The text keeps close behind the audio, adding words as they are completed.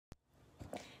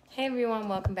Hey everyone,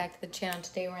 welcome back to the channel.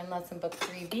 Today we're in lesson book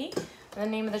 3B. And the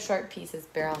name of the short piece is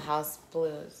Barrelhouse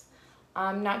Blues.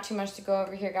 Not too much to go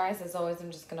over here, guys. As always,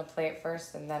 I'm just going to play it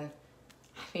first and then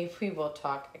we will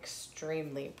talk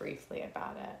extremely briefly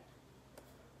about it.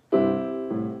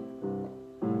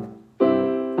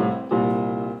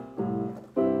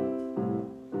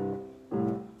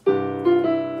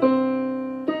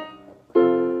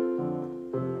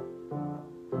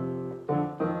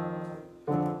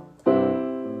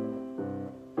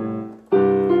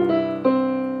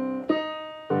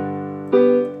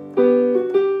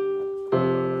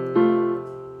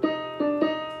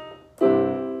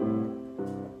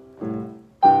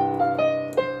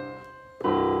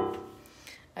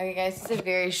 Okay guys, this is a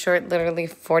very short, literally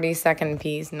 40-second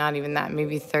piece, not even that,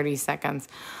 maybe 30 seconds.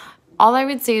 All I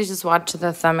would say is just watch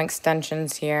the thumb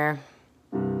extensions here.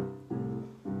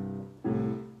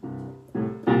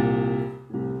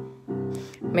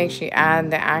 Make sure you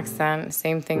add the accent,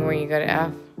 same thing where you go to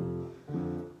F.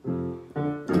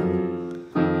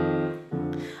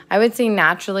 I would say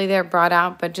naturally they're brought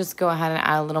out, but just go ahead and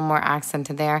add a little more accent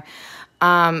to there.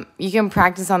 You can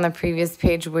practice on the previous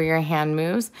page where your hand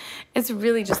moves. It's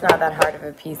really just not that hard of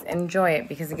a piece. Enjoy it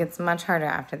because it gets much harder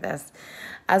after this.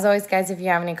 As always, guys, if you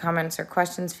have any comments or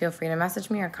questions, feel free to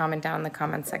message me or comment down in the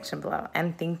comment section below.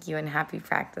 And thank you and happy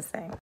practicing.